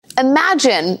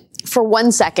Imagine for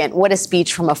 1 second what a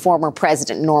speech from a former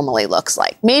president normally looks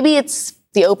like. Maybe it's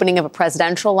the opening of a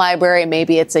presidential library.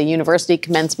 Maybe it's a university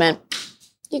commencement.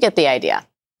 You get the idea.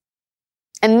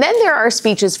 And then there are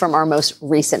speeches from our most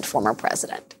recent former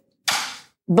president.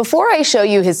 Before I show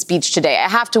you his speech today, I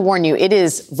have to warn you, it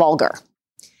is vulgar.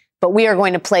 But we are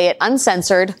going to play it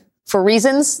uncensored for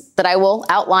reasons that I will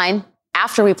outline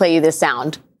after we play you this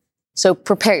sound. So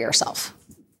prepare yourself.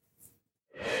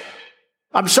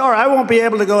 I'm sorry, I won't be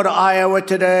able to go to Iowa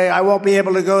today. I won't be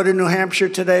able to go to New Hampshire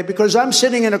today because I'm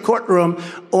sitting in a courtroom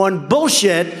on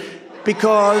bullshit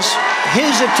because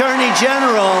his attorney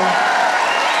general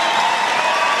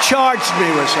charged me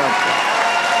with something.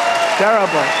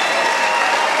 Terrible.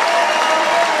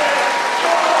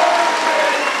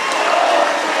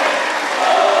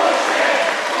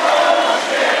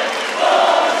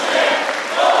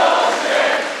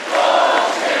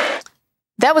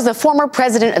 That was the former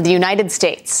president of the United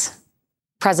States,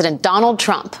 President Donald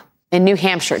Trump, in New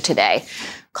Hampshire today,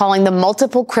 calling the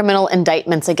multiple criminal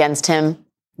indictments against him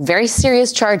very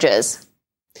serious charges.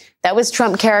 That was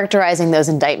Trump characterizing those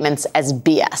indictments as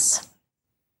BS.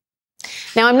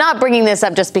 Now, I'm not bringing this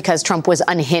up just because Trump was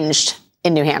unhinged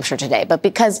in New Hampshire today, but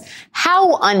because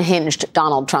how unhinged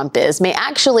Donald Trump is may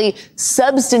actually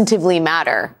substantively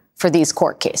matter for these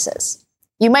court cases.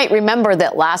 You might remember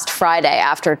that last Friday,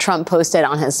 after Trump posted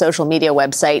on his social media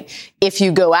website, "If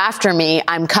you go after me,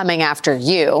 I'm coming after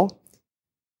you."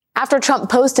 After Trump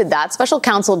posted that, special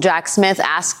counsel Jack Smith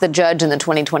asked the judge in the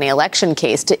 2020 election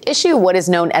case to issue what is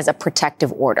known as a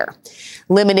protective order,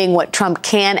 limiting what Trump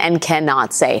can and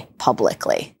cannot say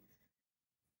publicly.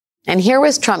 And here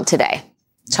was Trump today,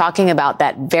 talking about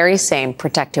that very same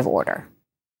protective order.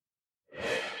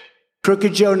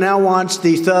 Crooked Joe now wants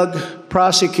the thug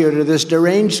prosecutor, this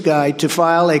deranged guy, to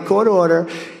file a court order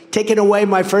taking away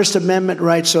my First Amendment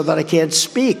rights so that I can't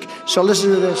speak. So listen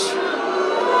to this.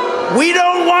 We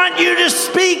don't want you to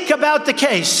speak about the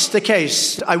case. The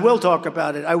case. I will talk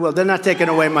about it. I will. They're not taking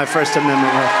away my First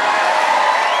Amendment rights.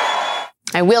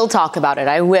 I will talk about it.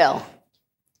 I will.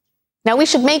 Now, we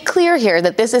should make clear here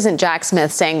that this isn't Jack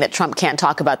Smith saying that Trump can't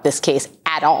talk about this case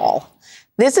at all.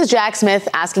 This is Jack Smith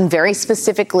asking very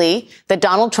specifically that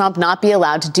Donald Trump not be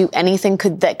allowed to do anything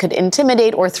that could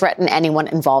intimidate or threaten anyone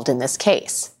involved in this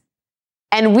case.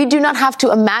 And we do not have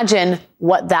to imagine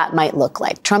what that might look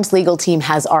like. Trump's legal team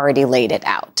has already laid it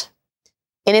out.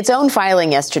 In its own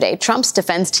filing yesterday, Trump's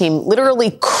defense team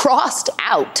literally crossed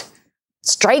out,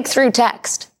 strike through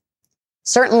text,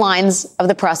 certain lines of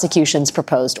the prosecution's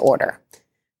proposed order.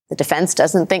 The defense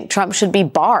doesn't think Trump should be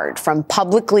barred from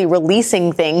publicly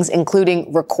releasing things,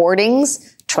 including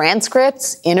recordings,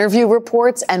 transcripts, interview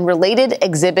reports, and related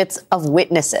exhibits of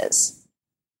witnesses.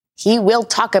 He will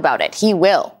talk about it. He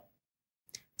will.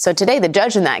 So today, the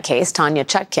judge in that case, Tanya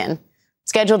Chutkin,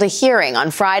 scheduled a hearing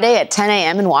on Friday at 10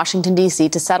 a.m. in Washington, D.C.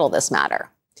 to settle this matter.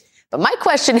 But my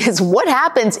question is, what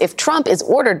happens if Trump is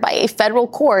ordered by a federal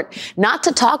court not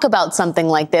to talk about something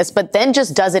like this, but then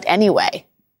just does it anyway?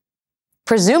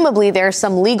 Presumably, there's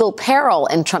some legal peril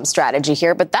in Trump's strategy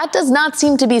here, but that does not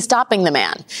seem to be stopping the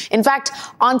man. In fact,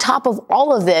 on top of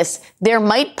all of this, there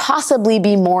might possibly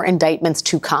be more indictments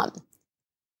to come.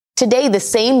 Today, the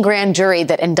same grand jury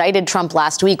that indicted Trump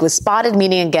last week was spotted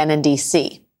meeting again in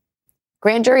D.C.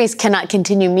 Grand juries cannot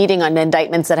continue meeting on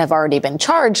indictments that have already been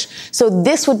charged, so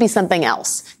this would be something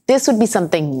else. This would be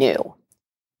something new.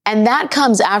 And that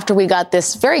comes after we got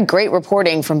this very great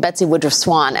reporting from Betsy Woodruff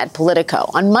Swan at Politico.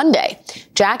 On Monday,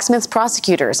 Jack Smith's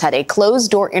prosecutors had a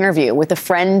closed-door interview with a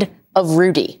friend of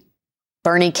Rudy,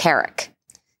 Bernie Kerik.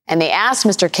 And they asked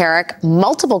Mr. Kerik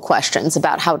multiple questions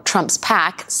about how Trump's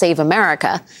PAC, Save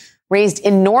America, raised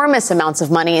enormous amounts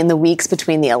of money in the weeks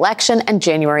between the election and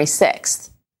January 6th.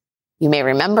 You may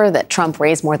remember that Trump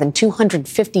raised more than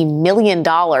 $250 million in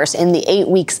the 8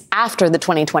 weeks after the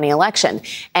 2020 election,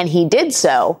 and he did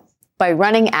so by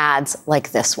running ads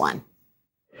like this one.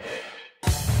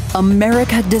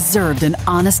 America deserved an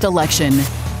honest election.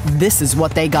 This is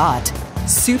what they got.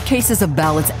 Suitcases of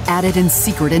ballots added in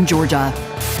secret in Georgia.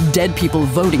 Dead people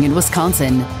voting in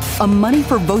Wisconsin. A money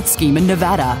for vote scheme in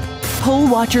Nevada. Poll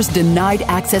watchers denied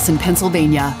access in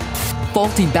Pennsylvania.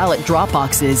 Faulty ballot drop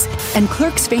boxes, and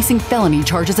clerks facing felony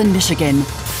charges in Michigan.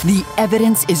 The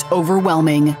evidence is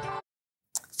overwhelming.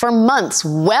 For months,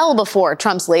 well before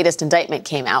Trump's latest indictment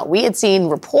came out, we had seen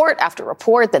report after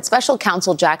report that special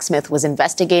counsel Jack Smith was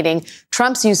investigating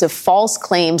Trump's use of false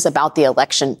claims about the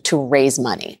election to raise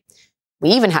money. We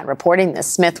even had reporting that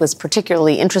Smith was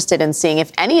particularly interested in seeing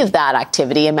if any of that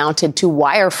activity amounted to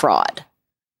wire fraud.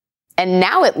 And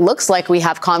now it looks like we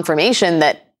have confirmation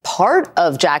that part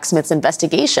of Jack Smith's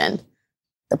investigation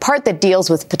the part that deals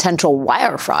with potential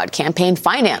wire fraud, campaign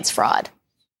finance fraud,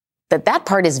 that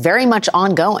part is very much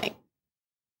ongoing.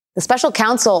 The special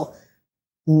counsel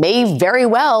may very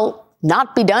well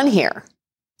not be done here.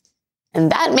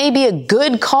 And that may be a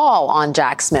good call on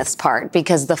Jack Smith's part,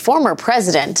 because the former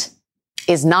president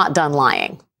is not done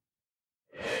lying.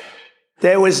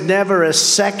 There was never a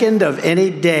second of any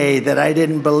day that I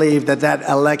didn't believe that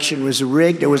election was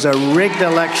rigged. It was a rigged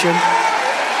election.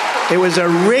 It was a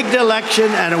rigged election,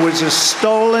 and it was a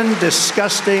stolen,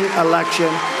 disgusting election.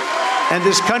 And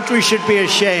this country should be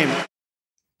ashamed.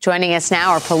 Joining us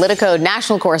now are Politico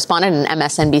national correspondent and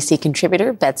MSNBC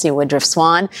contributor Betsy Woodruff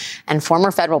Swan and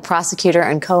former federal prosecutor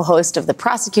and co-host of the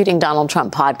Prosecuting Donald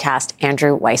Trump podcast,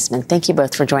 Andrew Weissman. Thank you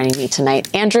both for joining me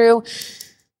tonight. Andrew,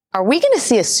 are we going to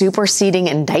see a superseding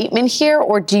indictment here,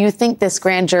 or do you think this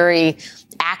grand jury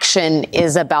action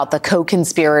is about the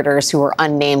co-conspirators who were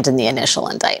unnamed in the initial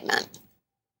indictment?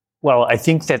 Well, I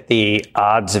think that the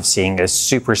odds of seeing a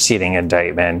superseding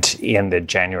indictment in the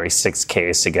January 6th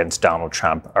case against Donald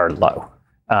Trump are low.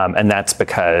 And that's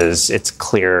because it's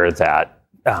clear that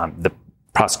the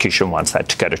prosecution wants that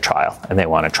to go to trial, and they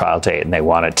want a trial date, and they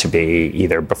want it to be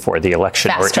either before the election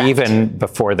or even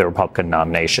before the Republican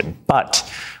nomination. But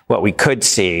what we could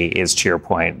see is, to your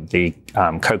point, the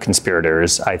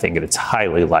co-conspirators. I think it's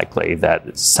highly likely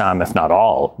that some, if not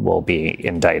all, will be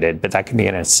indicted, but that can be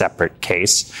in a separate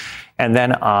case. And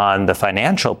then on the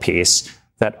financial piece,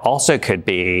 that also could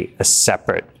be a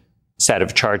separate set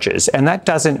of charges. And that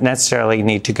doesn't necessarily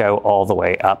need to go all the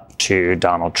way up to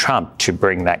Donald Trump to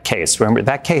bring that case. Remember,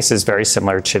 that case is very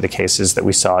similar to the cases that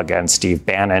we saw against Steve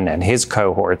Bannon and his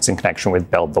cohorts in connection with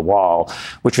Build the Wall,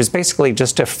 which was basically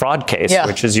just a fraud case,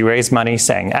 which is you raise money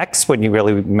saying X when you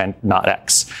really meant not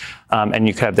X. And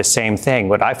you could have the same thing.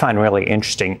 What I find really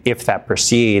interesting, if that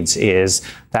proceeds, is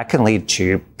that can lead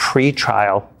to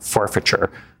pretrial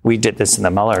forfeiture. We did this in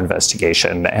the Mueller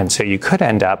investigation. And so you could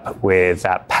end up with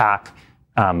that PAC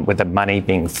with the money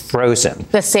being frozen.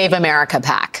 The Save America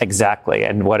PAC. Exactly.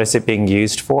 And what is it being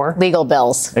used for? Legal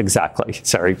bills. Exactly.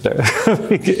 Sorry.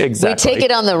 Exactly. We take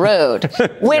it on the road.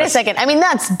 Wait a second. I mean,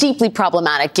 that's deeply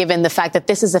problematic given the fact that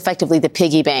this is effectively the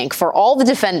piggy bank for all the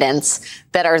defendants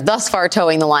that are thus far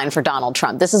towing the line for Donald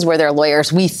Trump. This is where their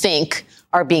lawyers, we think,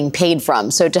 are being paid from.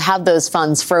 So to have those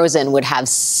funds frozen would have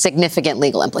significant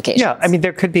legal implications. Yeah, I mean,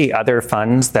 there could be other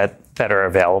funds that are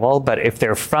available, but if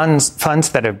they're funds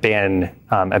that have been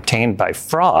obtained by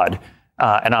fraud,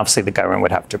 and obviously the government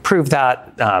would have to prove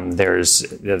that, there's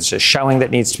a showing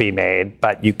that needs to be made,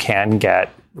 but you can get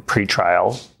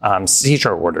pretrial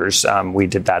seizure orders. We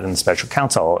did that in the special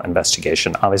counsel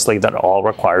investigation. Obviously, that all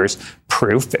requires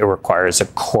proof. It requires a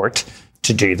court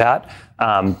to do that.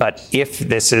 But if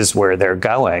this is where they're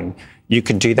going, you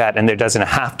can do that. And there doesn't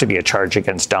have to be a charge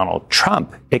against Donald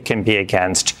Trump. It can be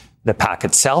against the PAC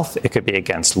itself. It could be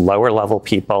against lower level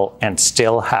people and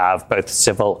still have both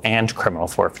civil and criminal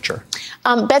forfeiture.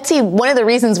 Betsy, one of the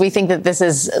reasons we think that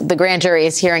the grand jury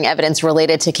is hearing evidence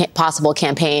related to possible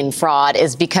campaign fraud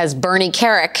is because Bernie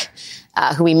Kerik,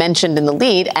 who we mentioned in the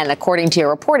lead, and according to your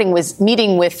reporting, was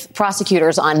meeting with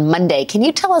prosecutors on Monday. Can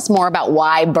you tell us more about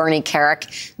why Bernie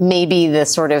Kerik may be the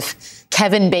sort of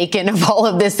Kevin Bacon of all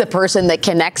of this, the person that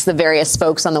connects the various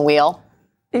spokes on the wheel?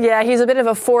 Yeah, he's a bit of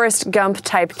a Forrest Gump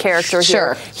type character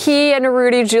Sure. here. He and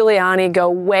Rudy Giuliani go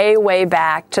way, way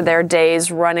back to their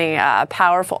days running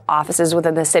powerful offices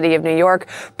within the city of New York.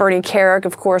 Bernie Kerik,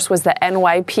 of course, was the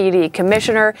NYPD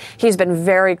commissioner. He's been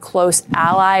very close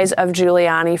allies of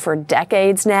Giuliani for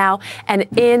decades now. And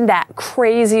in that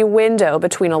crazy window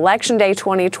between Election Day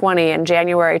 2020 and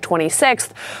January 26th,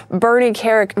 Bernie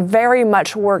Kerik very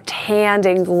much worked hand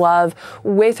in glove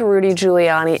with Rudy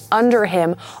Giuliani under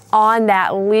him on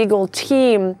that legal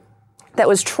team that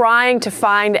was trying to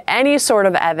find any sort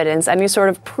of evidence, any sort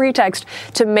of pretext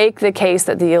to make the case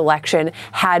that the election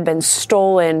had been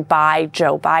stolen by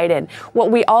Joe Biden.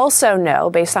 What we also know,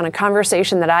 based on a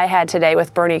conversation that I had today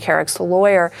with Bernie Kerik's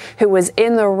lawyer, who was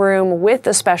in the room with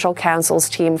the special counsel's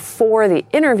team for the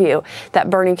interview that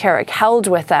Bernie Kerik held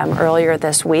with them earlier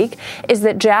this week, is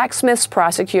that Jack Smith's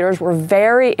prosecutors were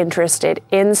very interested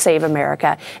in Save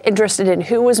America, interested in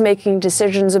who was making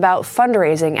decisions about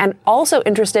fundraising, and also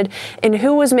interested in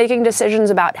who was making decisions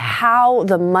about how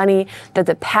the money that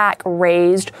the PAC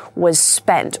raised was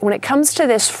spent. When it comes to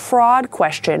this fraud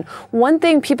question, one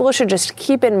thing people should just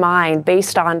keep in mind,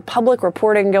 based on public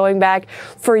reporting going back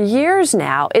for years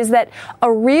now, is that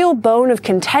a real bone of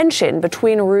contention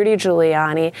between Rudy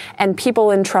Giuliani and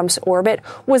people in Trump's orbit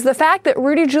was the fact that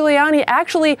Rudy Giuliani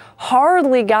actually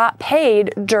hardly got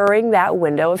paid during that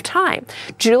window of time.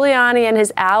 Giuliani and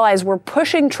his allies were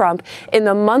pushing Trump in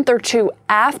the month or two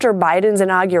after Biden Biden's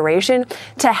inauguration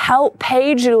to help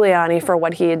pay Giuliani for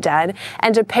what he had done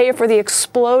and to pay for the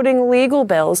exploding legal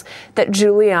bills that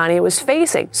Giuliani was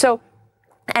facing. So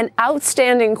an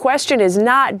outstanding question is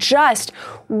not just,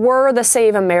 were the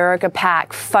Save America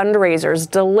PAC fundraisers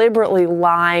deliberately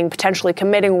lying, potentially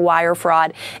committing wire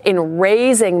fraud in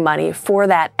raising money for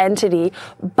that entity,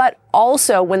 but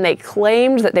also when they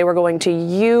claimed that they were going to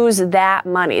use that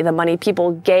money, the money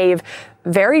people gave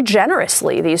very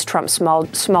generously, these Trump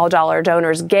small dollar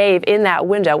donors gave in that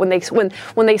window, when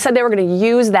they said they were going to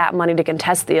use that money to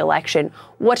contest the election,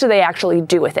 what do they actually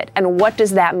do with it? And what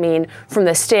does that mean from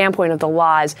the standpoint of the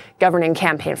laws governing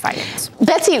campaign finance?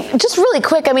 Betsy, just really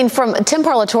quick, I mean, from Tim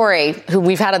Parlatore, who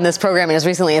we've had on this program as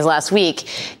recently as last week,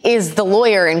 is the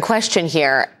lawyer in question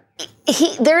here.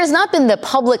 There has not been the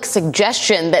public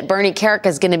suggestion that Bernie Kerik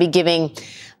is going to be giving,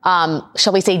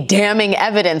 shall we say, damning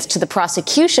evidence to the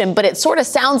prosecution, but it sort of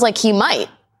sounds like he might.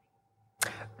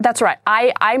 That's right.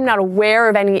 I'm not aware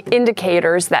of any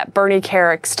indicators that Bernie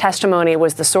Kerik's testimony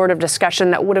was the sort of discussion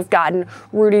that would have gotten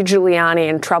Rudy Giuliani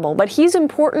in trouble. But he's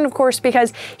important, of course,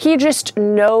 because he just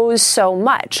knows so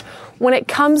much. When it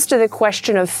comes to the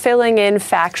question of filling in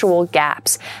factual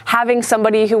gaps, having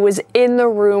somebody who was in the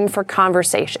room for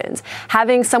conversations,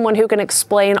 having someone who can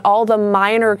explain all the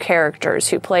minor characters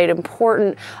who played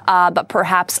important but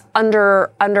perhaps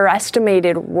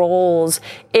underestimated roles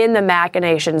in the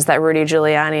machinations that Rudy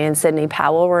Giuliani and Sidney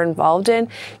Powell were involved in,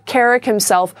 Kerik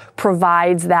himself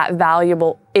provides that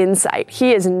valuable insight.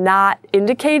 He is not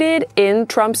indicated in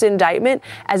Trump's indictment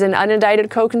as an unindicted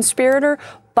co-conspirator,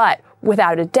 but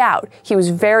without a doubt, he was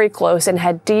very close and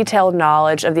had detailed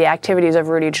knowledge of the activities of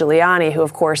Rudy Giuliani, who,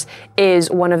 of course, is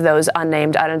one of those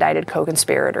unnamed, unindicted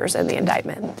co-conspirators in the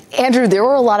indictment. Andrew, there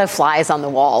were a lot of flies on the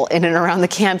wall in and around the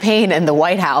campaign and the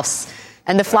White House.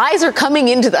 And the flies are coming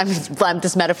into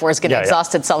this metaphor is going to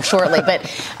exhaust itself shortly. But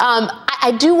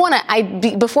I do want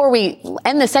to, before we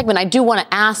end this segment, I do want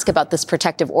to ask about this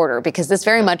protective order, because this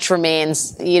very much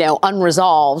remains,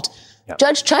 unresolved. Yep.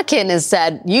 Judge Chutkan has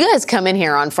said, you guys come in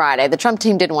here on Friday. The Trump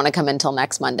team didn't want to come in until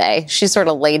next Monday. She sort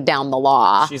of laid down the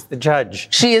law. She's the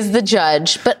judge. She is the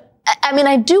judge. But I mean,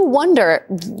 I do wonder,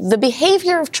 the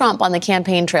behavior of Trump on the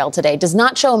campaign trail today does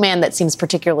not show a man that seems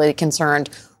particularly concerned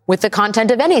with the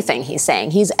content of anything he's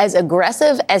saying. He's as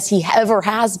aggressive as he ever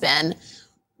has been.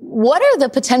 What are the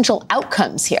potential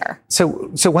outcomes here? So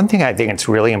one thing I think it's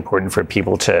really important for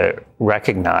people to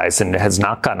recognize, and has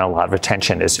not gotten a lot of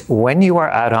attention, is when you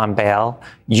are out on bail,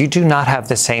 you do not have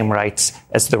the same rights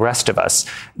as the rest of us.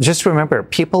 Just remember,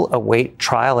 people await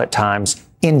trial at times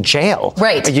in jail.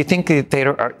 Right. You think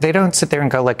they don't sit there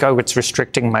and go like, oh, it's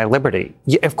restricting my liberty.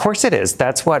 Of course it is.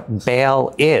 That's what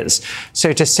bail is.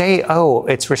 So to say, oh,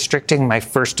 it's restricting my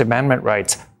First Amendment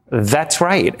rights, that's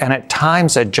right. And at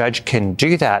times a judge can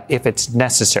do that if it's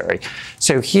necessary.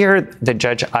 So here the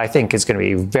judge, I think, is going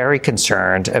to be very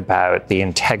concerned about the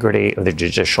integrity of the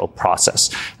judicial process.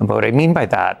 And what I mean by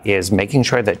that is making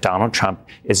sure that Donald Trump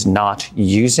is not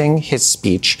using his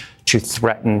speech to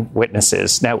threaten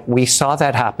witnesses. Now, we saw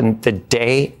that happen the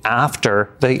day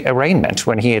after the arraignment,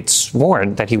 when he had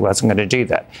sworn that he wasn't going to do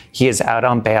that. He is out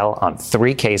on bail on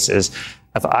 3 cases.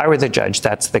 If I were the judge,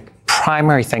 that's the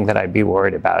primary thing that I'd be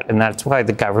worried about. And that's why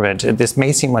the government, this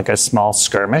may seem like a small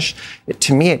skirmish.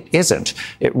 To me, it isn't.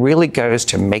 It really goes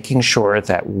to making sure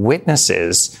that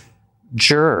witnesses,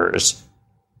 jurors,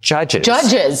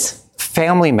 judges,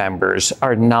 family members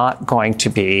are not going to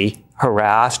be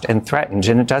harassed and threatened.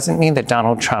 And it doesn't mean that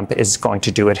Donald Trump is going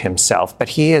to do it himself, but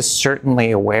he is certainly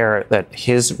aware that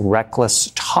his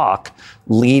reckless talk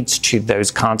leads to those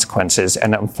consequences.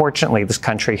 And unfortunately, this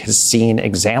country has seen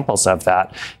examples of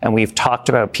that. And we've talked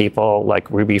about people like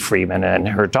Ruby Freeman and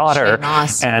her daughter.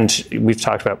 And we've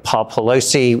talked about Paul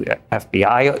Pelosi,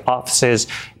 FBI offices,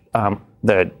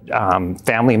 the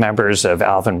family members of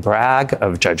Alvin Bragg,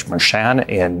 of Judge Merchan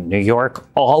in New York,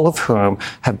 all of whom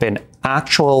have been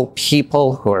actual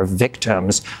people who are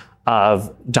victims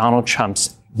of Donald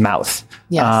Trump's mouth,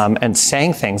 and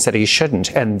saying things that he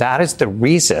shouldn't. And that is the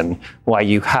reason why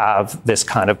you have this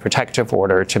kind of protective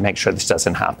order to make sure this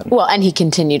doesn't happen. Well, and he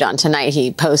continued on tonight.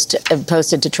 He posted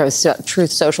to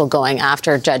Truth Social going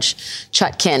after Judge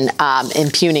Chutkan,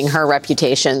 impugning her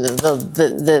reputation.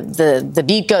 The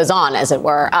beat goes on, as it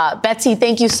were. Betsy,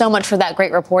 thank you so much for that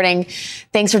great reporting.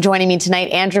 Thanks for joining me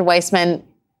tonight. Andrew Weissman,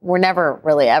 we're never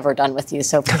really ever done with you,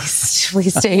 so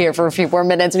please stay here for a few more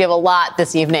minutes. We have a lot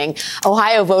this evening.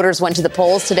 Ohio voters went to the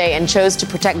polls today and chose to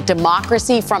protect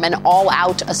democracy from an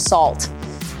all-out assault.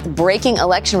 The breaking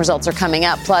election results are coming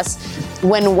up. Plus,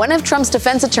 when one of Trump's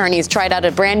defense attorneys tried out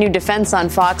a brand new defense on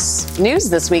Fox News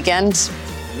this weekend,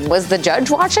 was the judge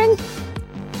watching?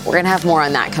 We're going to have more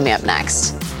on that coming up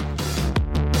next.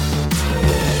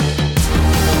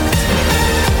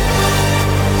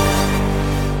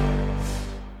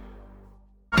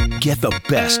 Get the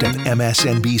best of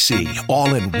MSNBC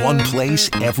all in one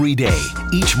place every day,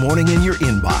 each morning in your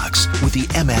inbox with the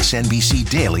MSNBC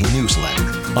Daily newsletter.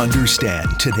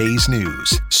 Understand today's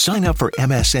news. Sign up for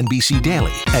MSNBC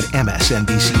Daily at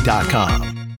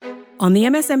msnbc.com. On the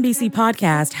MSNBC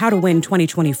podcast, How to Win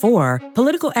 2024,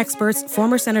 political experts,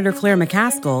 former Senator Claire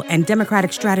McCaskill and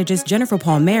Democratic strategist Jennifer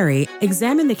Palmieri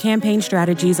examine the campaign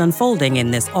strategies unfolding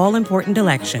in this all-important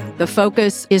election. The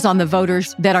focus is on the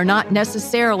voters that are not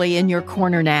necessarily in your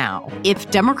corner now.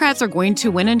 If Democrats are going to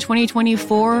win in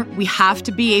 2024, we have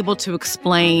to be able to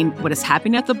explain what is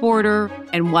happening at the border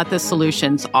and what the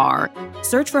solutions are.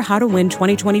 Search for How to Win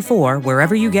 2024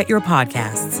 wherever you get your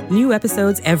podcasts. New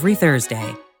episodes every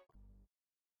Thursday.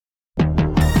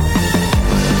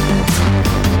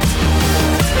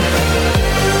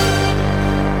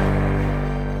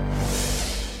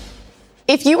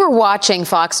 If you were watching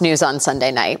Fox News on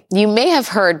Sunday night, you may have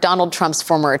heard Donald Trump's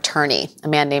former attorney, a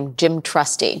man named Jim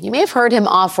Trusty. You may have heard him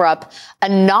offer up a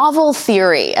novel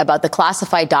theory about the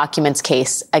classified documents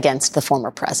case against the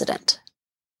former president.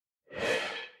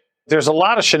 There's a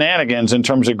lot of shenanigans in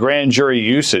terms of grand jury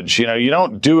usage. You know, you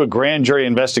don't do a grand jury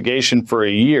investigation for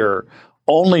a year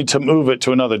only to move it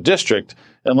to another district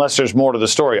unless there's more to the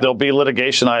story. There'll be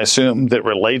litigation, I assume, that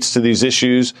relates to these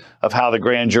issues of how the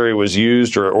grand jury was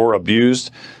used or abused.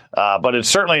 But it's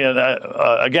certainly,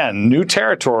 again, new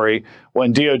territory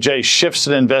when DOJ shifts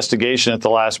an investigation at the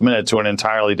last minute to an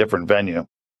entirely different venue.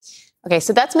 Okay,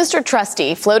 so that's Mr.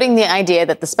 Trusty floating the idea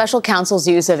that the special counsel's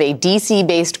use of a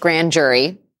D.C.-based grand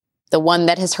jury, the one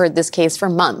that has heard this case for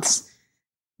months,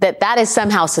 that is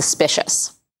somehow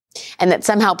suspicious. And that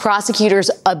somehow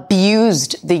prosecutors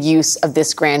abused the use of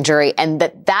this grand jury and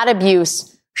that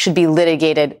abuse should be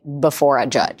litigated before a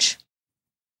judge.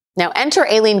 Now, enter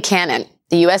Aileen Cannon,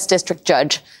 the U.S. district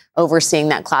judge overseeing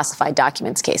that classified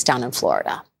documents case down in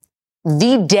Florida.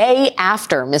 The day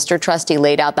after Mr. Trusty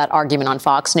laid out that argument on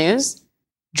Fox News,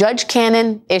 Judge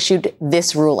Cannon issued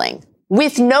this ruling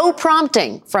with no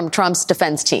prompting from Trump's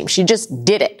defense team. She just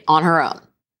did it on her own.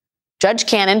 Judge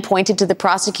Cannon pointed to the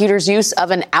prosecutor's use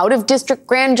of an out-of-district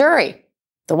grand jury,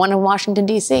 the one in Washington,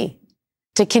 D.C.,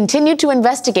 to continue to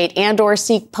investigate and or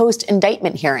seek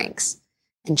post-indictment hearings.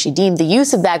 And she deemed the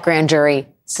use of that grand jury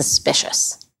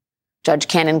suspicious. Judge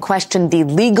Cannon questioned the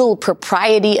legal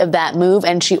propriety of that move,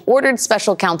 and she ordered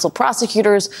special counsel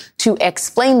prosecutors to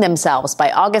explain themselves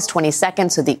by August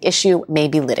 22nd so the issue may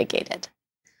be litigated.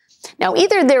 Now,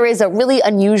 either there is a really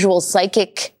unusual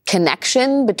psychic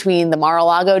connection between the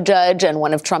Mar-a-Lago judge and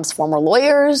one of Trump's former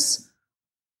lawyers,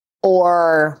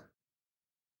 or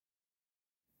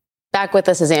back with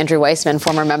us is Andrew Weissman,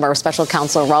 former member of special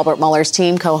counsel Robert Mueller's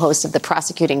team, co-host of the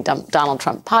Prosecuting Donald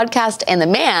Trump podcast, and the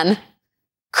man,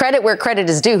 credit where credit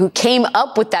is due, who came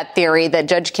up with that theory that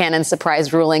Judge Cannon's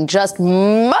surprise ruling just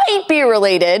might be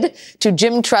related to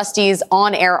Jim Trusty's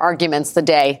on-air arguments the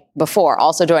day before.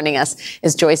 Also joining us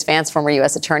is Joyce Vance, former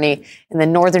U.S. attorney in the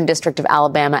Northern District of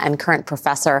Alabama and current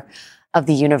professor of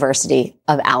the University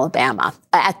of Alabama,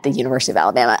 at the University of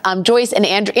Alabama. Joyce and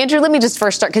Andrew, let me just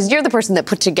first start, because you're the person that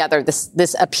put together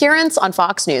this appearance on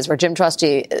Fox News where Jim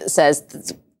Trusty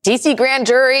says, D.C. grand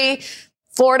jury,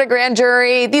 Florida grand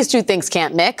jury, these two things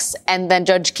can't mix. And then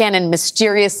Judge Cannon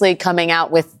mysteriously coming out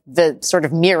with the sort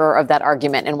of mirror of that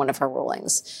argument in one of her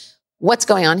rulings. What's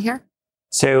going on here?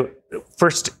 So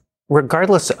first,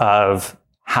 regardless of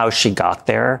how she got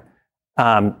there,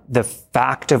 the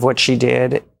fact of what she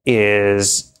did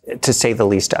is, to say the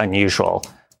least, unusual.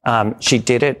 She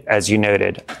did it, as you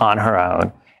noted, on her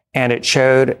own, and it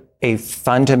showed a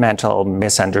fundamental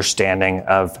misunderstanding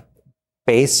of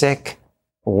basic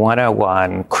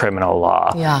 101 criminal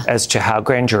law as to how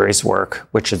grand juries work,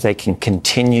 which is they can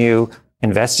continue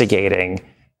investigating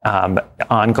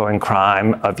ongoing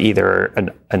crime of either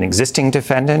an existing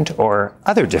defendant or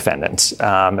other defendants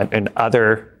and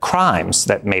other crimes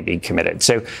that may be committed.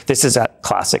 So this is a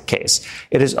classic case.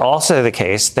 It is also the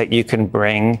case that you can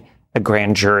bring a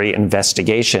grand jury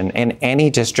investigation in any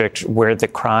district where the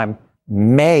crime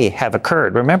may have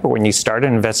occurred. Remember, when you start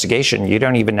an investigation, you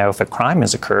don't even know if a crime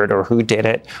has occurred or who did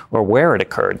it or where it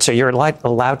occurred. So you're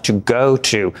allowed to go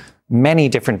to many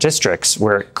different districts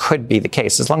where it could be the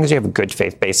case, as long as you have a good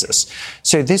faith basis.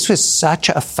 So this was such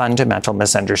a fundamental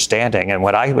misunderstanding. And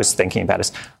what I was thinking about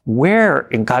is, where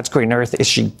in God's green earth is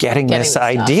she getting this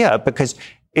idea? Because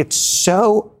it's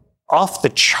so off the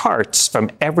charts from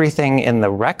everything in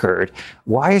the record.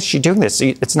 Why is she doing this?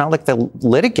 It's not like the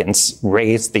litigants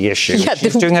raised the issue. Yeah,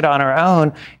 she's doing it on her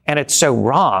own, and it's so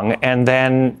wrong. And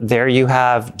then there you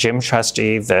have Jim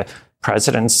Trusty, the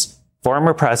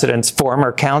former president's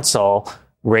former counsel,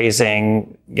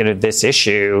 raising, this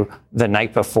issue the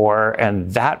night before,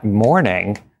 and that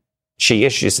morning she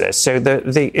issues this. So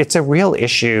it's a real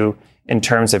issue in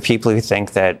terms of people who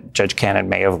think that Judge Cannon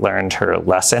may have learned her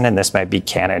lesson, and this might be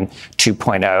Cannon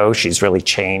 2.0. She's really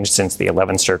changed since the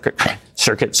 11th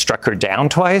Circuit struck her down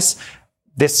twice.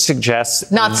 This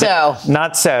suggests... Not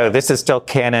so. This is still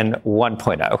Cannon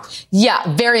 1.0.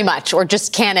 Yeah, very much. Or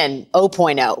just Cannon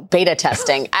 0.0, beta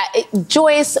testing.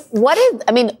 Joyce, what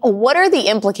are the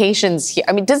implications here?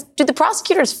 I mean, do the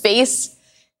prosecutors face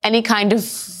any kind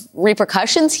of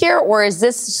repercussions here, or is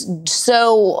this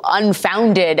so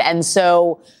unfounded and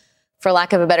so, for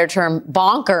lack of a better term,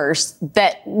 bonkers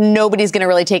that nobody's going to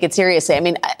really take it seriously? I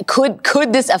mean,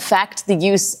 could this affect the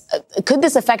use? Could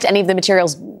this affect any of the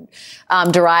materials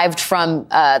derived from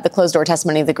the closed door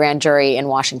testimony of the grand jury in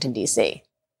Washington, D.C.?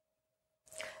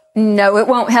 No, it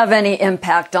won't have any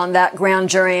impact on that grand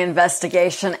jury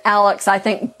investigation. Alex, I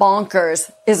think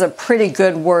bonkers is a pretty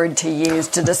good word to use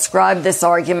to describe this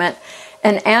argument.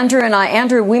 And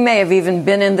Andrew, we may have even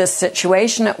been in this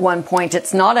situation at one point.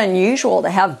 It's not unusual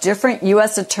to have different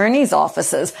U.S. attorneys'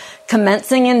 offices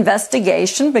commencing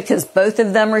investigation because both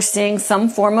of them are seeing some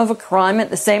form of a crime at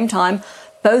the same time.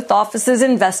 Both offices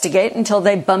investigate until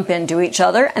they bump into each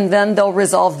other, and then they'll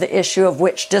resolve the issue of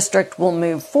which district will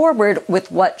move forward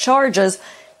with what charges.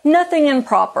 Nothing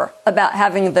improper about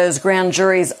having those grand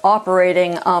juries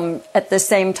operating at the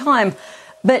same time.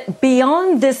 But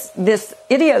beyond this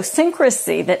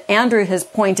idiosyncrasy that Andrew has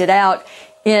pointed out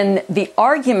in the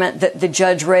argument that the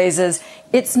judge raises,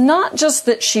 it's not just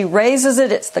that she raises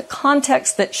it, it's the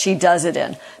context that she does it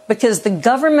in. Because the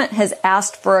government has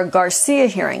asked for a Garcia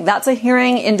hearing. That's a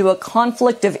hearing into a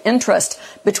conflict of interest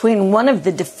between one of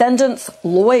the defendant's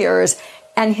lawyers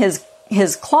and his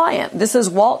client. This is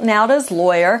Walt Nauda's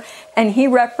lawyer, and he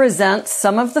represents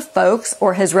some of the folks,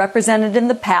 or has represented in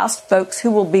the past, folks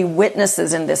who will be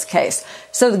witnesses in this case.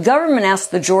 So the government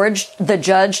asked the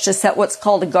judge to set what's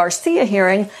called a Garcia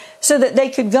hearing so that they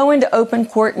could go into open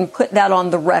court and put that on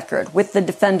the record with the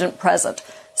defendant present.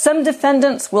 Some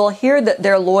defendants will hear that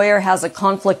their lawyer has a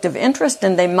conflict of interest,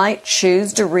 and they might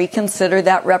choose to reconsider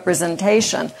that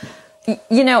representation.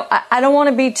 I don't want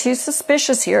to be too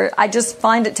suspicious here. I just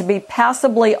find it to be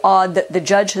passably odd that the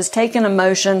judge has taken a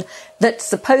motion that's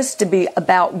supposed to be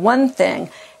about one thing,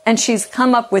 and she's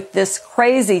come up with this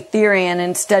crazy theory, and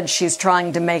instead she's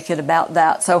trying to make it about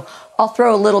that. So I'll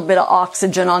throw a little bit of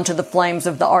oxygen onto the flames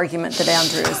of the argument that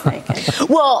Andrew is making.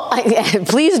 Well,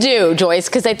 please do, Joyce,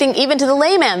 because I think even to the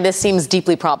layman, this seems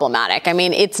deeply problematic. I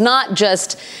mean, it's not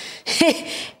just...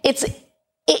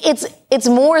 It's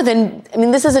more than,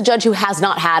 this is a judge who has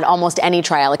not had almost any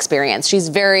trial experience. She's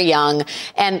very young,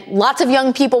 and lots of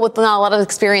young people with not a lot of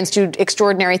experience do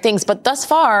extraordinary things. But thus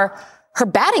far, her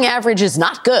batting average is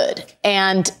not good.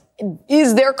 And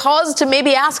is there cause to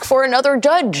maybe ask for another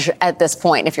judge at this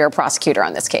point if you're a prosecutor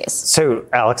on this case? So,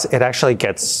 Alex, it actually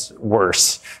gets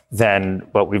worse than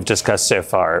what we've discussed so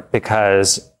far,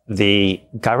 because the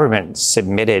government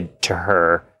submitted to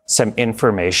her some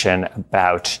information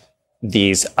about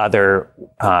these other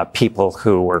people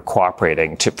who were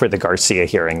cooperating for the Garcia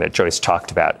hearing that Joyce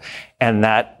talked about. And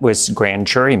that was grand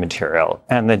jury material.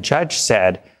 And the judge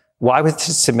said, why was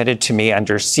this submitted to me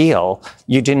under seal?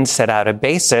 You didn't set out a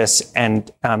basis,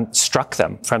 and struck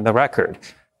them from the record.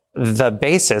 The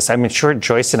basis, I'm sure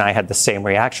Joyce and I had the same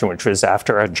reaction, which was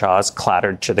after our jaws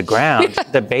clattered to the ground.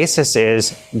 The basis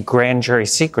is grand jury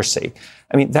secrecy.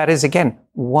 That is, again,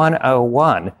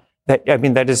 101.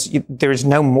 There's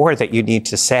no more that you need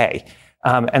to say.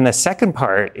 And the second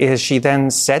part is she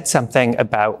then said something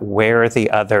about where the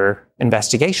other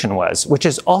investigation was, which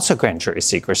is also grand jury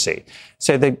secrecy.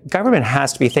 So the government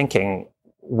has to be thinking,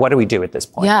 what do we do at this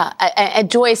point? Yeah. And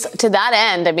Joyce, to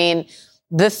that end,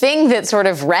 the thing that sort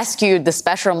of rescued the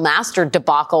special master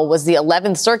debacle was the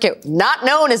 11th Circuit, not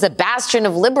known as a bastion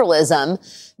of liberalism.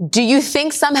 Do you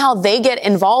think somehow they get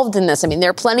involved in this? There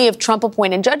are plenty of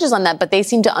Trump-appointed judges on that, but they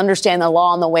seem to understand the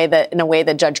law in a way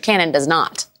that Judge Cannon does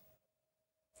not.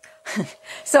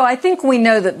 So I think we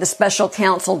know that the special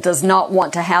counsel does not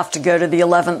want to have to go to the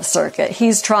 11th Circuit.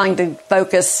 He's trying to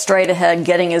focus straight ahead,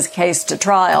 getting his case to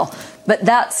trial. But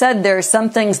that said, there are some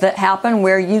things that happen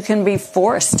where you can be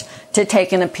forced to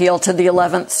take an appeal to the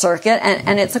 11th Circuit.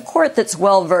 And it's a court that's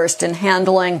well versed in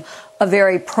handling a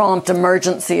very prompt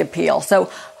emergency appeal. So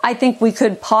I think we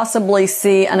could possibly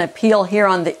see an appeal here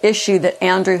on the issue that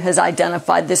Andrew has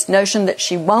identified, this notion that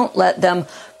she won't let them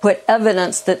put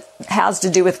evidence that has to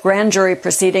do with grand jury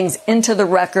proceedings into the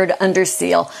record under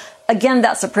seal. Again,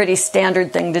 that's a pretty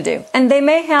standard thing to do. And they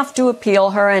may have to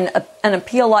appeal her, and an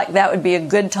appeal like that would be a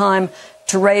good time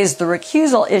to raise the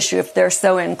recusal issue if they're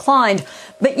so inclined.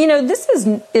 But, this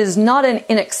is not an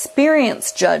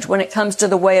inexperienced judge when it comes to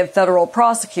the way of federal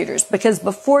prosecutors, because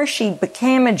before she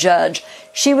became a judge,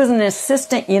 she was an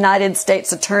assistant United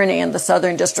States attorney in the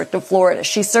Southern District of Florida.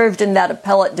 She served in that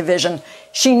appellate division.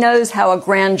 She knows how a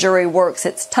grand jury works.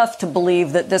 It's tough to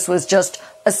believe that this was just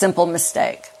a simple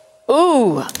mistake.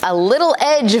 Ooh, a little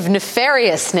edge of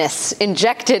nefariousness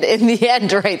injected in the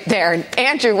end right there.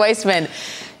 Andrew Weissman,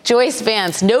 Joyce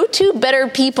Vance, no two better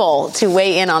people to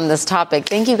weigh in on this topic.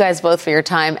 Thank you guys both for your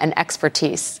time and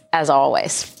expertise, as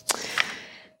always.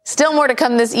 Still more to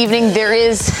come this evening. There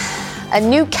is a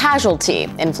new casualty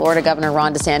in Florida Governor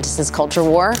Ron DeSantis' culture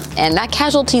war, and that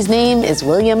casualty's name is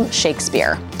William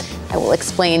Shakespeare. I will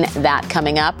explain that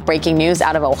coming up. Breaking news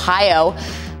out of Ohio,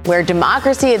 where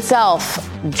democracy itself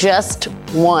just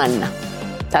won.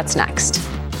 That's next.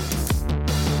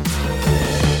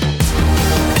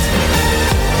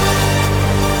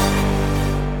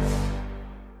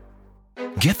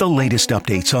 Get the latest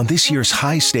updates on this year's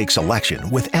high-stakes election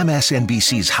with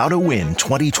MSNBC's How to Win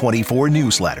 2024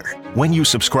 newsletter. When you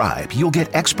subscribe, you'll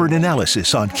get expert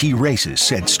analysis on key races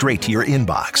sent straight to your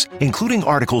inbox, including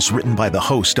articles written by the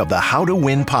host of the How to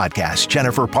Win podcast,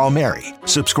 Jennifer Palmieri.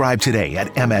 Subscribe today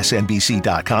at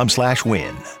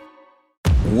msnbc.com/win.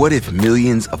 What if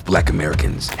millions of Black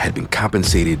Americans had been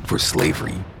compensated for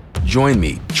slavery? Join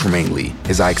me, Tremaine Lee,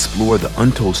 as I explore the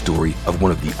untold story of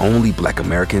one of the only Black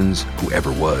Americans who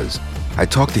ever was. I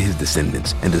talk to his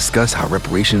descendants and discuss how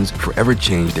reparations forever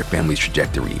changed their family's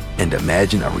trajectory, and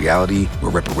imagine a reality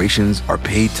where reparations are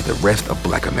paid to the rest of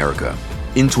Black America.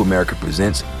 Into America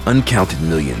presents Uncounted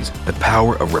Millions, The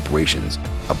Power of Reparations,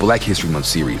 a Black History Month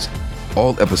series.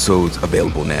 All episodes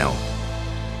available now.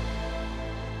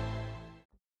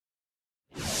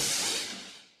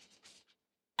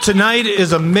 Tonight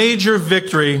is a major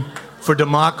victory for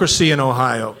democracy in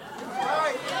Ohio.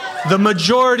 The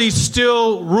majority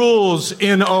still rules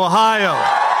in Ohio.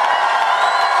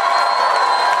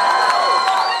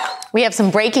 We have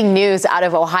some breaking news out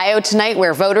of Ohio tonight,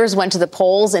 where voters went to the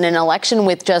polls in an election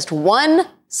with just one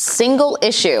single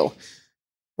issue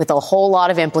with a whole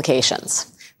lot of implications.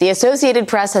 The Associated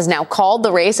Press has now called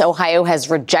the race. Ohio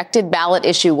has rejected ballot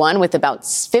issue 1 with about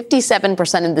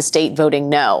 57% of the state voting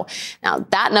no. Now,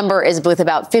 that number is with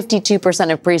about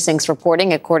 52% of precincts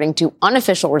reporting, according to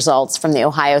unofficial results from the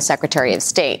Ohio Secretary of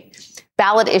State.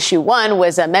 Ballot issue 1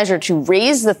 was a measure to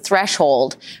raise the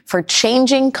threshold for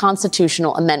changing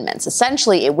constitutional amendments.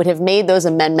 Essentially, it would have made those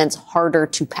amendments harder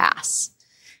to pass.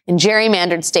 In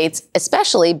gerrymandered states,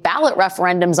 especially, ballot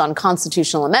referendums on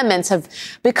constitutional amendments have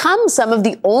become some of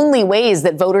the only ways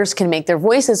that voters can make their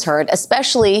voices heard,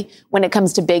 especially when it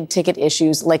comes to big ticket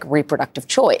issues like reproductive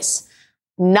choice.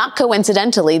 Not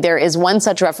coincidentally, there is one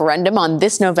such referendum on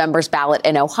this November's ballot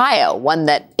in Ohio, one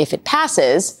that, if it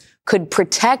passes, could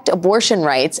protect abortion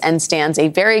rights and stands a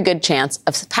very good chance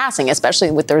of passing, especially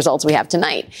with the results we have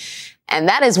tonight. And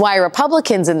that is why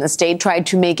Republicans in the state tried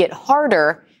to make it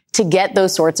harder to get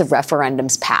those sorts of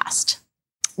referendums passed.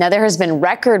 Now, there has been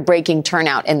record-breaking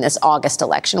turnout in this August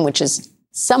election, which is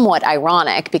somewhat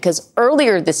ironic because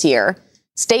earlier this year,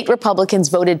 state Republicans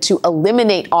voted to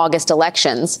eliminate August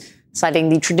elections, citing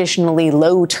the traditionally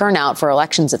low turnout for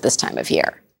elections at this time of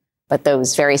year. But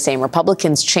those very same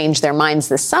Republicans changed their minds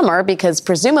this summer because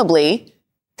presumably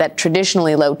that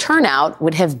traditionally low turnout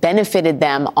would have benefited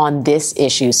them on this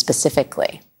issue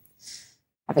specifically.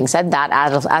 Having said that,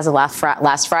 as of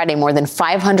last Friday, more than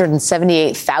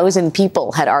 578,000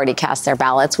 people had already cast their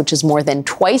ballots, which is more than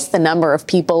twice the number of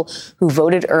people who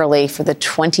voted early for the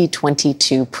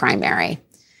 2022 primary.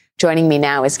 Joining me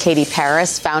now is Katie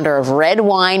Paris, founder of Red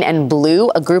Wine and Blue,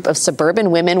 a group of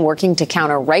suburban women working to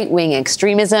counter right-wing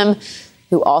extremism,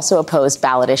 who also opposed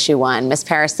ballot issue 1. Ms.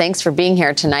 Paris, thanks for being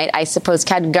here tonight. I suppose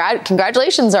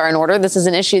congratulations are in order. This is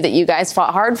an issue that you guys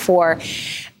fought hard for.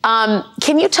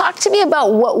 Can you talk to me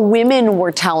about what women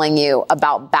were telling you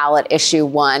about ballot issue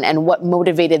 1 and what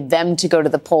motivated them to go to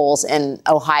the polls in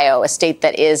Ohio, a state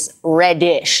that is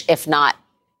reddish, if not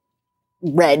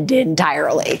red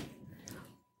entirely?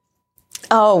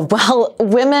 Oh, well,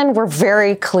 women were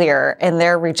very clear in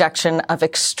their rejection of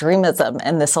extremism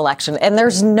in this election. And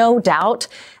there's no doubt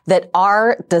that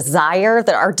our desire,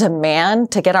 that our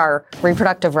demand to get our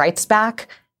reproductive rights back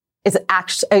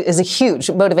is a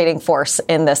huge motivating force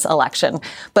in this election.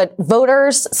 But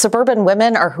voters, suburban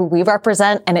women are who we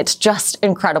represent, and it's just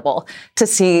incredible to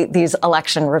see these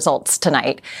election results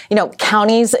tonight. You know,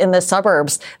 counties in the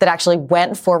suburbs that actually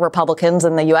went for Republicans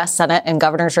in the U.S. Senate and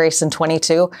governor's race in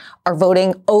 22 are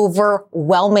voting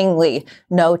overwhelmingly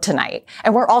no tonight.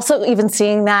 And we're also even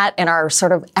seeing that in our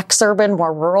sort of exurban,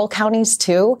 more rural counties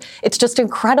too. It's just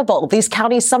incredible. These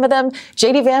counties, some of them,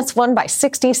 J.D. Vance won by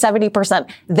 60,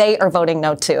 70%. They are voting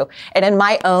no too. And in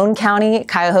my own county,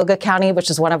 Cuyahoga County, which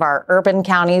is one of our urban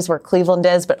counties where Cleveland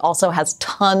is, but also has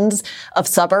tons of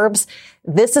suburbs,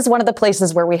 this is one of the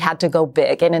places where we had to go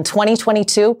big. And in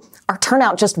 2022, our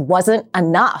turnout just wasn't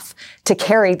enough to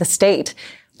carry the state.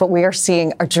 But we are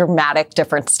seeing a dramatic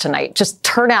difference tonight. Just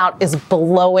turnout is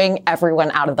blowing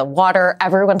everyone out of the water,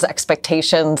 everyone's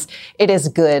expectations. It is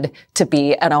good to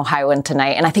be an Ohioan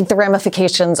tonight. And I think the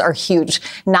ramifications are huge,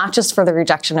 not just for the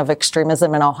rejection of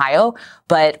extremism in Ohio,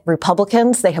 but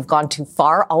Republicans, they have gone too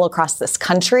far all across this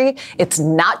country. It's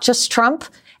not just Trump.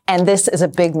 And this is a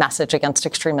big message against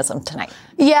extremism tonight.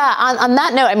 Yeah, on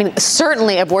that note, I mean,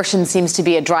 certainly abortion seems to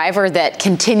be a driver that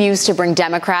continues to bring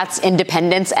Democrats,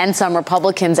 independents, and some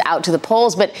Republicans out to the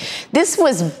polls. But this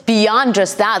was beyond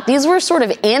just that. These were sort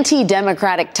of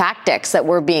anti-democratic tactics that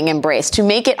were being embraced to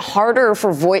make it harder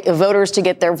for voters to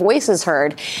get their voices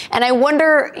heard. And I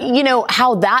wonder, you know,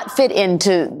 how that fit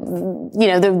into, you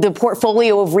know, the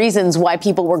portfolio of reasons why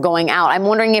people were going out. I'm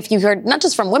wondering if you heard, not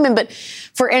just from women, but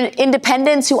for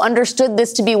independents who understood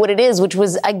this to be what it is, which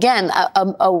was, again,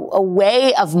 a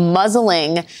way of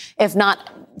muzzling, if not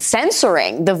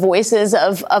censoring, the voices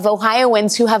of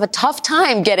Ohioans who have a tough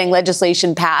time getting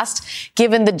legislation passed,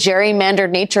 given the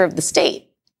gerrymandered nature of the state.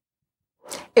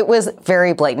 It was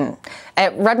very blatant.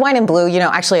 At Red, Wine, and Blue, you know,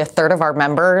 actually a third of our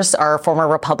members are former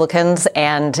Republicans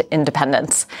and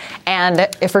independents. And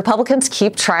if Republicans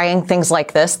keep trying things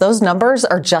like this, those numbers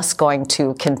are just going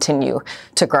to continue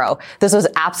to grow. This was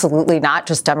absolutely not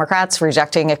just Democrats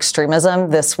rejecting extremism.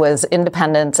 This was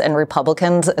independents and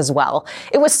Republicans as well.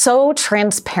 It was so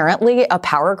transparently a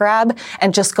power grab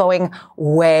and just going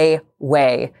way,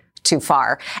 way too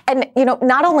far. And, you know,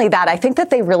 not only that, I think that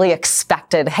they really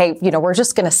expected, hey, you know, we're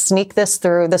just going to sneak this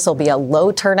through. This will be a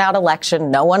low turnout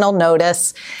election. No one will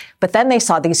notice. But then they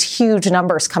saw these huge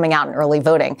numbers coming out in early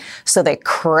voting. So they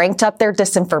cranked up their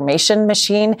disinformation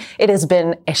machine. It has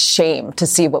been a shame to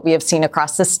see what we have seen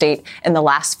across the state in the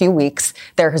last few weeks.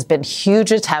 There has been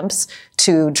huge attempts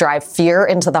to drive fear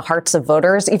into the hearts of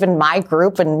voters. Even my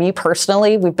group and me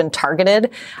personally, we've been targeted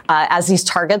as these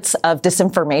targets of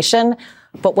disinformation.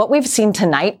 But what we've seen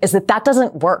tonight is that that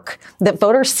doesn't work, that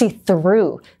voters see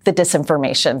through the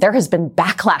disinformation. There has been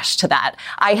backlash to that.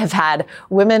 I have had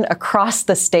women across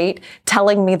the state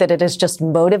telling me that it has just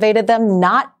motivated them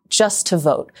not just to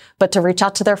vote, but to reach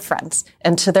out to their friends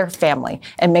and to their family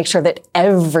and make sure that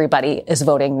everybody is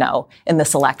voting no in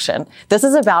this election. This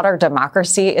is about our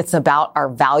democracy. It's about our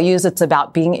values. It's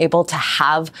about being able to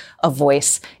have a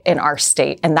voice in our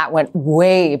state. And that went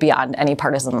way beyond any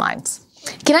partisan lines.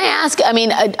 Can I ask, I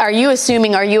mean, are you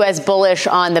as bullish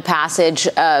on the passage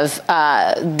of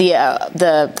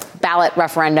the ballot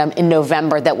referendum in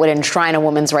November that would enshrine a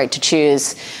woman's right to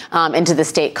choose into the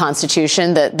state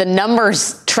constitution? The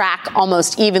numbers track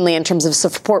almost evenly in terms of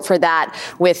support for that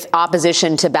with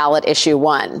opposition to ballot issue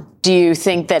 1. Do you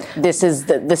think that this is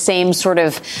the same sort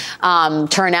of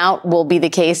turnout will be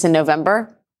the case in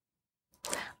November?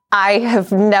 I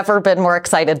have never been more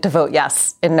excited to vote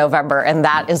yes in November, and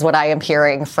that is what I am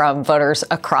hearing from voters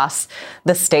across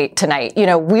the state tonight. You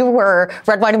know,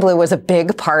 Red, Wine, and Blue was a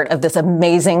big part of this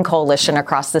amazing coalition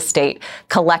across the state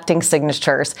collecting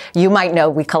signatures. You might know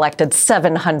we collected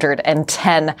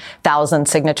 710,000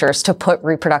 signatures to put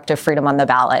reproductive freedom on the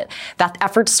ballot. That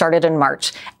effort started in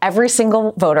March. Every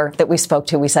single voter that we spoke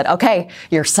to, we said, okay,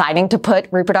 you're signing to put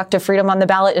reproductive freedom on the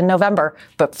ballot in November,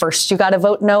 but first you got to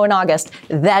vote no in August.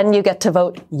 Then you get to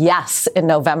vote yes in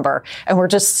November. And we're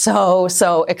just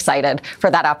so excited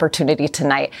for that opportunity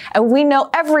tonight. And we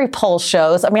know every poll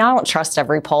shows, I mean, I don't trust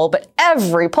every poll, but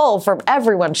every poll from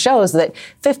everyone shows that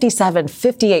 57,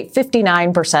 58,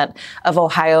 59% of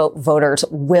Ohio voters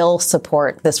will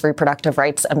support this reproductive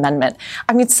rights amendment.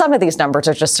 I mean, some of these numbers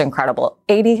are just incredible.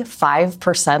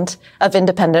 85% of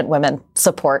independent women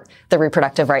support the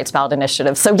reproductive rights ballot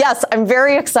initiative. So yes, I'm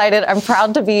very excited. I'm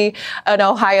proud to be an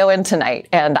Ohioan tonight.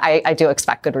 And I do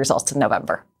expect good results in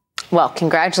November. Well,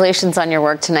 congratulations on your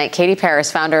work tonight. Katie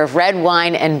Paris, founder of Red,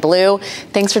 Wine, and Blue.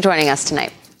 Thanks for joining us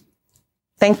tonight.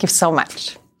 Thank you so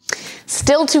much.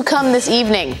 Still to come this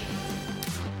evening.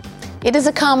 It is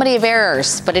a comedy of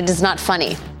errors, but it is not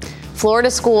funny.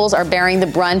 Florida schools are bearing the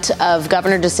brunt of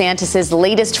Governor DeSantis'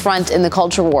 latest front in the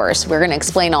culture wars. We're going to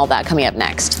explain all that coming up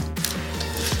next.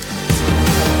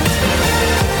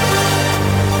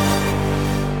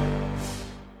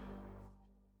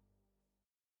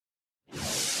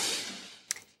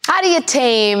 How do you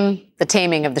tame the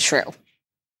taming of the shrew?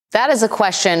 That is a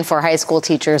question for high school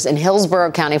teachers in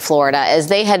Hillsborough County, Florida, as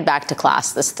they head back to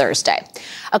class this Thursday.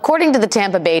 According to the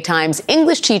Tampa Bay Times,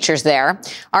 English teachers there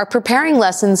are preparing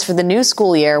lessons for the new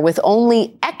school year with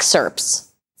only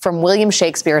excerpts from William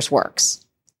Shakespeare's works.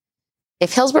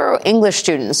 If Hillsborough English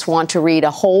students want to read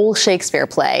a whole Shakespeare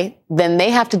play, then they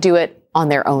have to do it on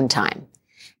their own time.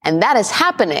 And that is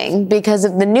happening because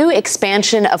of the new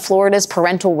expansion of Florida's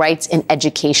Parental Rights in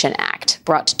Education Act,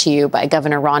 brought to you by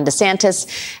Governor Ron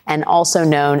DeSantis and also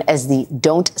known as the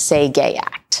Don't Say Gay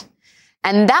Act.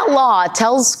 And that law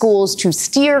tells schools to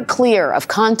steer clear of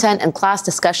content and class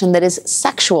discussion that is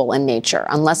sexual in nature,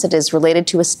 unless it is related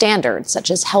to a standard such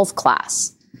as health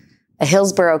class. A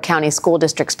Hillsborough County School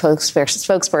District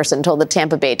spokesperson told the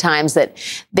Tampa Bay Times that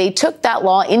they took that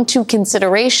law into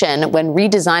consideration when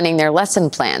redesigning their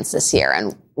lesson plans this year.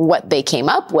 And what they came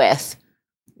up with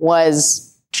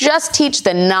was just teach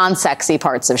the non-sexy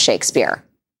parts of Shakespeare,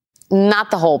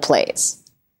 not the whole plays.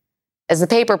 As the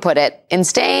paper put it, in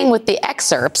staying with the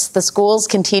excerpts, the schools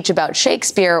can teach about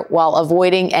Shakespeare while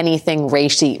avoiding anything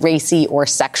racy or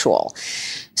sexual.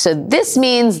 So this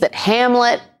means that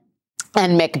Hamlet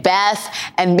and Macbeth,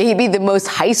 and maybe the most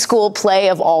high school play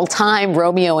of all time,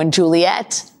 Romeo and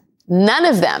Juliet, none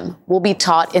of them will be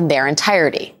taught in their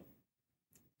entirety.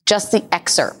 Just the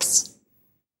excerpts,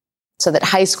 so that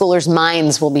high schoolers'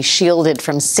 minds will be shielded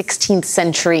from 16th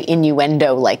century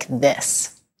innuendo like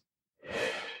this.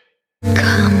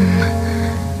 Come,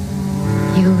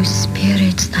 you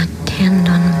spirits that tend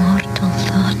on mortal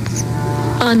thoughts,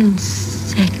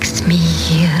 unsex me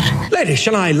here. Lady,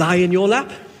 shall I lie in your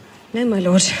lap? No, my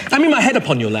lord. I mean my head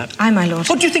upon your lap. Aye, my lord.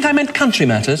 What do you think I meant country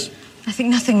matters? I think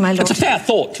nothing, my lord. It's a fair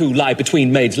thought to lie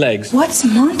between maids' legs. What's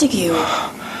Montague?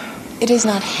 It is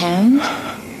not hand,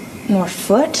 nor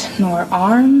foot, nor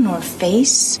arm, nor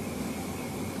face,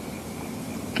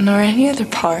 nor any other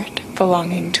part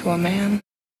belonging to a man.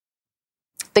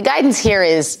 The guidance here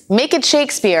is make it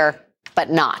Shakespeare, but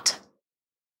not.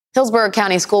 Hillsborough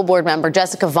County School Board member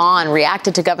Jessica Vaughn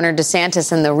reacted to Governor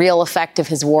DeSantis and the real effect of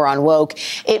his war on woke.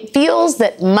 It feels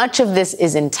that much of this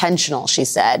is intentional, she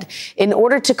said, in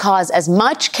order to cause as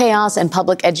much chaos in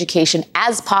public education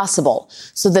as possible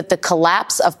so that the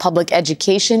collapse of public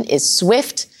education is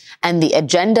swift and the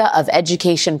agenda of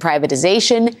education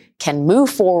privatization can move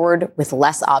forward with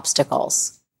less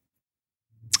obstacles.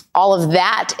 All of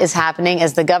that is happening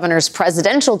as the governor's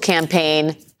presidential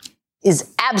campaign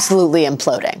is absolutely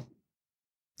imploding.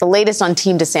 The latest on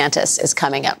Team DeSantis is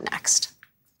coming up next.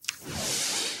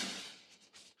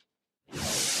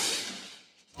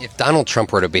 If Donald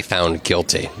Trump were to be found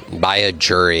guilty by a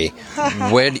jury,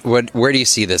 where do you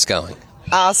see this going?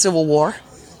 Civil war.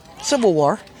 Civil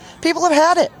war. People have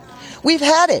had it. We've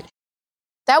had it.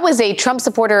 That was a Trump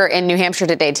supporter in New Hampshire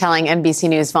today telling NBC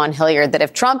News' Vaughn Hilliard that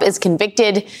if Trump is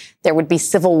convicted, there would be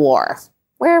civil war.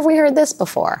 Where have we heard this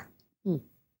before?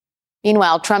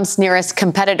 Meanwhile, Trump's nearest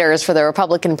competitors for the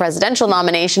Republican presidential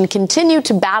nomination continue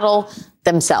to battle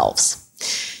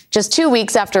themselves. Just 2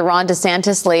 weeks after Ron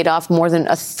DeSantis laid off more than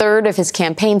a third of his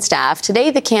campaign staff, today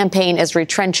the campaign is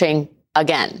retrenching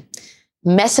again.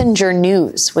 Messenger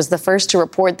News was the first to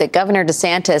report that Governor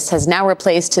DeSantis has now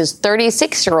replaced his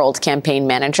 36-year-old campaign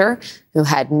manager, who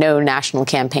had no national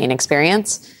campaign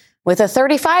experience, with a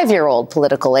 35-year-old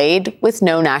political aide with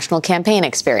no national campaign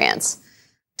experience.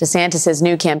 DeSantis'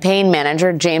 new campaign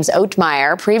manager, James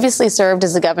Oatmeyer, previously served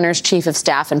as the governor's chief of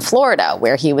staff in Florida,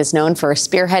 where he was known for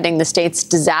spearheading the state's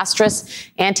disastrous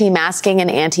anti-masking and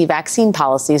anti-vaccine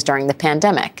policies during the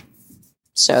pandemic.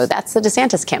 So that's the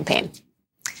DeSantis campaign.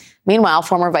 Meanwhile,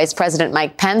 former Vice President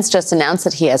Mike Pence just announced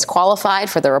that he has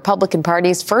qualified for the Republican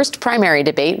Party's first primary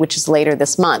debate, which is later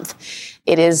this month.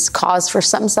 It is cause for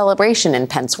some celebration in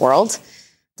Pence world.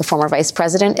 The former vice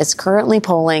president is currently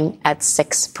polling at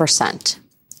 6%.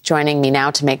 Joining me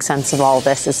now to make sense of all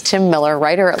this is Tim Miller,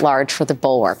 writer-at-large for The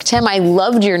Bulwark. Tim, I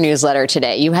loved your newsletter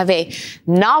today. You have a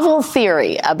novel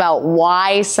theory about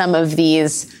why some of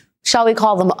these, shall we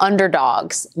call them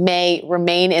underdogs, may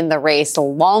remain in the race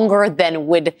longer than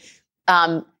would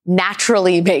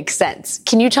naturally make sense.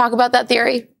 Can you talk about that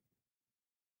theory?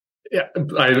 Yeah,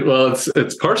 well,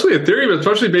 it's partially a theory, but it's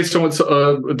partially based on what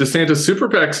DeSantis super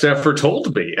PAC staffer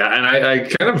told me, and I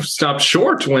kind of stopped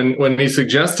short when he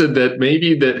suggested that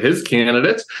maybe that his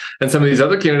candidate and some of these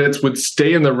other candidates would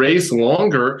stay in the race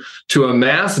longer to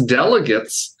amass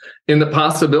delegates in the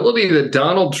possibility that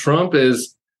Donald Trump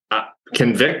is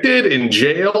convicted, in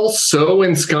jail, so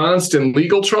ensconced in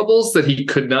legal troubles that he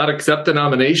could not accept the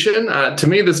nomination. To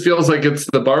me, this feels like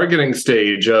it's the bargaining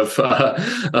stage of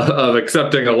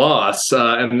accepting a loss,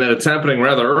 and that it's happening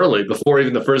rather early, before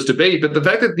even the first debate. But the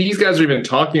fact that these guys are even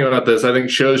talking about this, I think,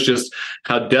 shows just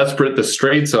how desperate the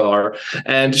straits are.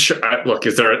 And look,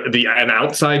 is there an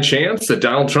outside chance that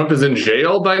Donald Trump is in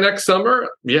jail by next summer?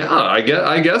 Yeah,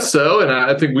 I guess so. And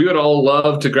I think we would all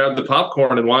love to grab the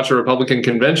popcorn and watch a Republican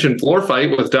convention floor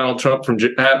fight with Donald Trump from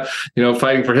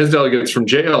fighting for his delegates from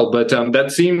jail, but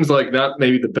that seems like not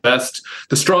maybe the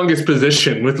strongest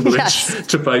position with which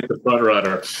to fight the front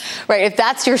runner. Right. If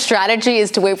that's your strategy, is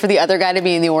to wait for the other guy to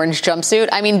be in the orange jumpsuit.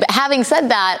 I mean, having said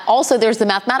that, also there's the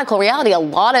mathematical reality. A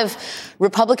lot of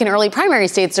Republican early primary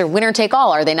states are winner take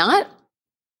all, are they not?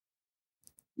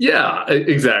 Yeah,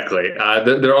 exactly.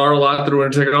 There are a lot that are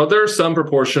winner take all. There are some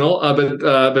proportional,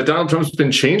 but Donald Trump's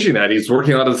been changing that. He's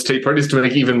working on the state parties to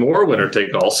make even more winner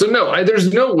take all. So no,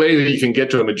 there's no way that you can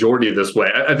get to a majority this way.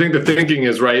 I think the thinking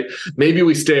is right. Maybe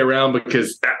we stay around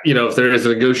because if there is a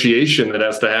negotiation that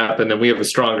has to happen, then we have a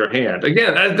stronger hand.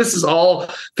 Again, this is all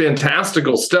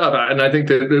fantastical stuff, and I think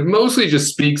that it mostly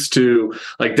just speaks to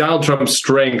like Donald Trump's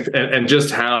strength and just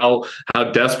how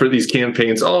desperate these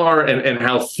campaigns are and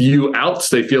how few outs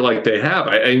they feel like they have.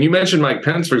 And you mentioned Mike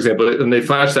Pence, for example, and they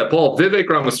flashed that poll. Vivek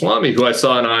Ramaswamy, who I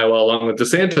saw in Iowa along with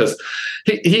DeSantis,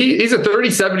 he's a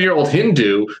 37-year-old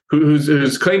Hindu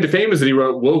whose claim to fame is that he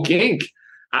wrote Woke Inc.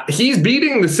 He's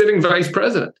beating the sitting vice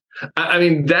president. I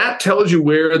mean, that tells you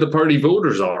where the party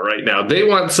voters are right now. They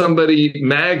want somebody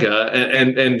MAGA,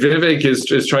 and Vivek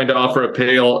is trying to offer a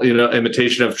pale,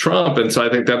 imitation of Trump. And so I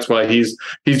think that's why he's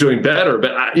doing better.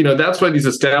 But, that's why these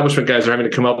establishment guys are having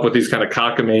to come up with these kind of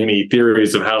cockamamie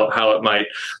theories of how it might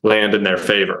land in their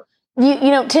favor.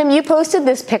 Tim, you posted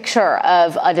this picture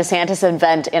of a DeSantis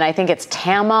event in, I think it's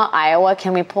Tama, Iowa.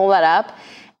 Can we pull that up?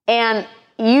 And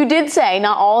you did say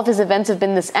not all of his events have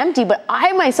been this empty, but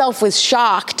I myself was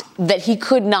shocked that he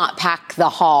could not pack the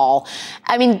hall.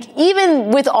 I mean,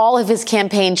 even with all of his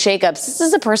campaign shakeups, this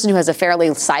is a person who has a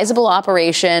fairly sizable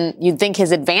operation. You'd think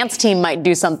his advance team might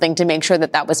do something to make sure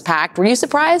that was packed. Were you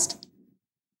surprised?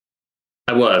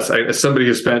 I was. As somebody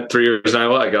who spent 3 years in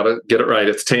Iowa, I got to get it right.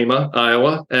 It's Tama,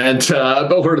 Iowa. And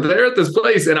but we're there at this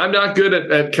place, and I'm not good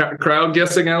at crowd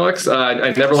guessing, Alex.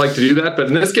 I never like to do that. But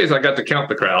in this case, I got to count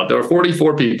the crowd. There were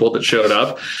 44 people that showed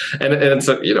up, and it's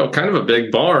kind of a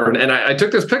big barn. And I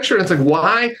took this picture, and it's like,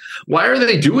 why are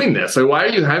they doing this? Like, why are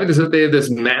you having this? They have this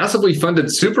massively funded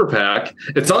super PAC.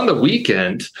 It's on the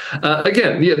weekend.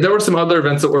 There were some other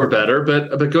events that were better,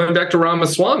 but going back to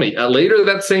Ramaswamy, later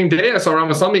that same day, I saw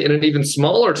Ramaswamy in an even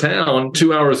smaller town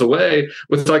 2 hours away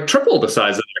with like triple the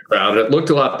size of the crowd. It looked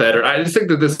a lot better. I just think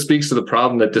that this speaks to the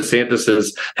problem that DeSantis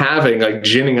is having, like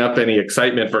ginning up any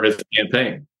excitement for his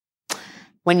campaign.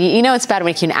 When it's bad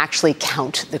when you can actually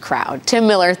count the crowd. Tim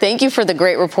Miller, thank you for the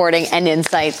great reporting and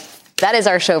insight. That is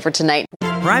our show for tonight.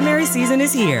 Primary season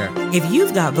is here. If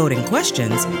you've got voting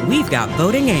questions, we've got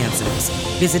voting answers.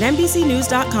 Visit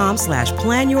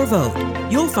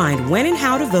NBCnews.com/planyourvote. You'll find when and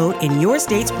how to vote in your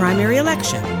state's primary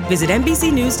election. Visit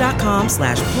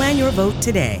NBCnews.com/planyourvote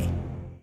today.